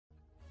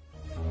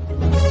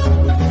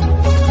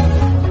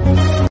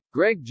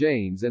Greg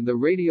James and the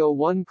Radio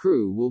 1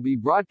 crew will be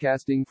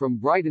broadcasting from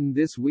Brighton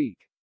this week.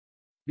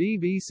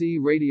 BBC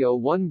Radio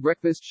 1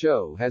 Breakfast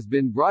Show has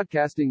been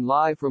broadcasting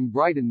live from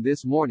Brighton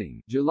this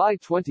morning, July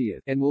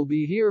 20th, and will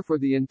be here for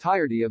the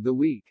entirety of the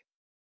week.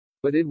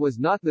 But it was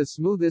not the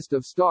smoothest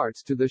of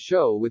starts to the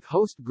show, with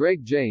host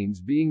Greg James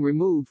being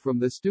removed from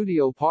the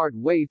studio part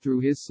way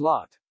through his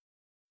slot.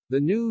 The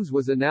news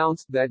was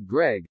announced that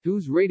Greg,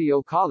 whose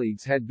radio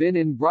colleagues had been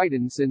in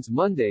Brighton since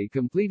Monday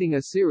completing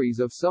a series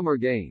of summer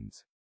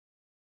games,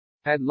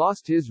 had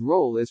lost his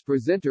role as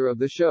presenter of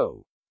the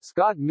show.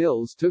 Scott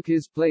Mills took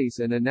his place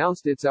and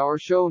announced "It's our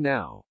show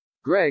now."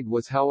 Greg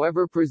was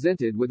however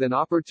presented with an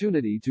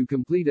opportunity to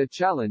complete a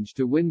challenge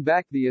to win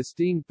back the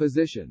esteemed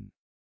position.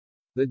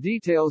 The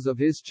details of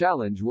his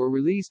challenge were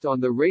released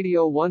on the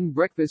Radio 1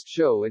 Breakfast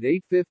Show at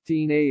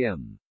 8:15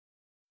 a.m.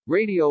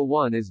 Radio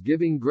 1 is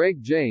giving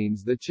Greg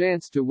James the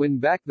chance to win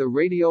back the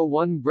Radio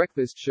 1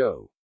 Breakfast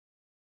Show.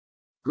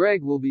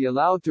 Greg will be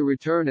allowed to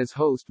return as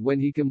host when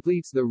he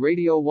completes the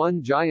Radio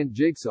 1 giant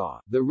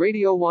jigsaw, the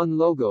Radio 1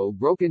 logo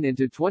broken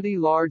into 20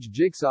 large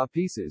jigsaw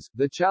pieces,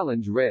 the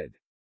challenge read.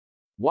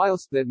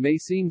 Whilst that may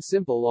seem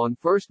simple on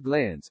first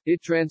glance,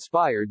 it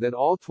transpired that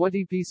all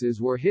 20 pieces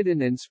were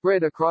hidden and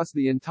spread across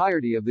the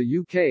entirety of the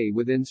UK,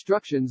 with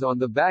instructions on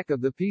the back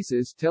of the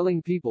pieces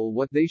telling people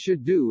what they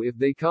should do if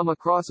they come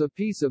across a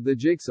piece of the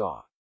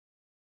jigsaw.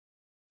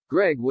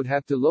 Greg would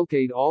have to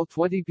locate all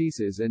 20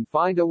 pieces and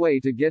find a way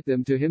to get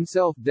them to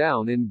himself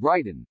down in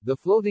Brighton. The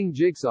floating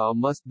jigsaw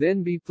must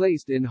then be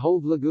placed in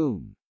Hove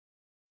Lagoon.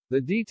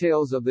 The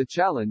details of the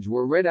challenge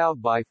were read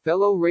out by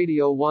fellow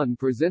Radio 1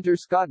 presenter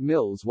Scott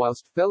Mills,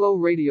 whilst fellow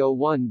Radio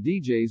 1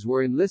 DJs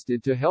were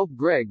enlisted to help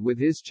Greg with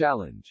his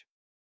challenge.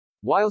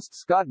 Whilst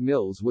Scott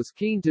Mills was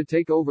keen to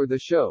take over the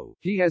show,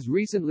 he has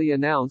recently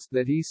announced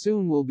that he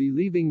soon will be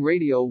leaving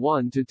Radio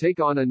 1 to take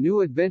on a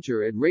new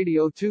adventure at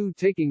Radio 2,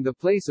 taking the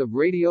place of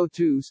Radio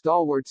 2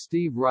 stalwart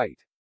Steve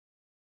Wright.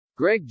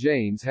 Greg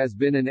James has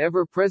been an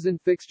ever-present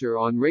fixture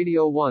on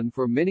Radio 1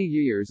 for many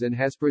years and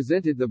has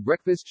presented the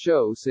breakfast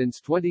show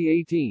since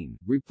 2018,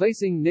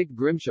 replacing Nick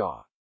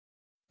Grimshaw.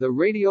 The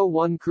Radio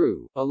 1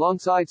 crew,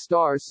 alongside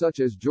stars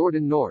such as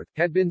Jordan North,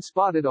 had been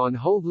spotted on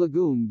Hove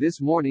Lagoon this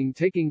morning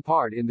taking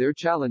part in their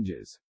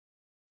challenges.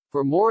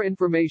 For more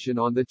information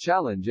on the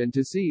challenge and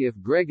to see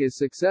if Greg is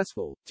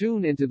successful,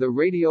 tune into the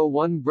Radio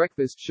 1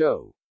 Breakfast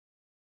Show.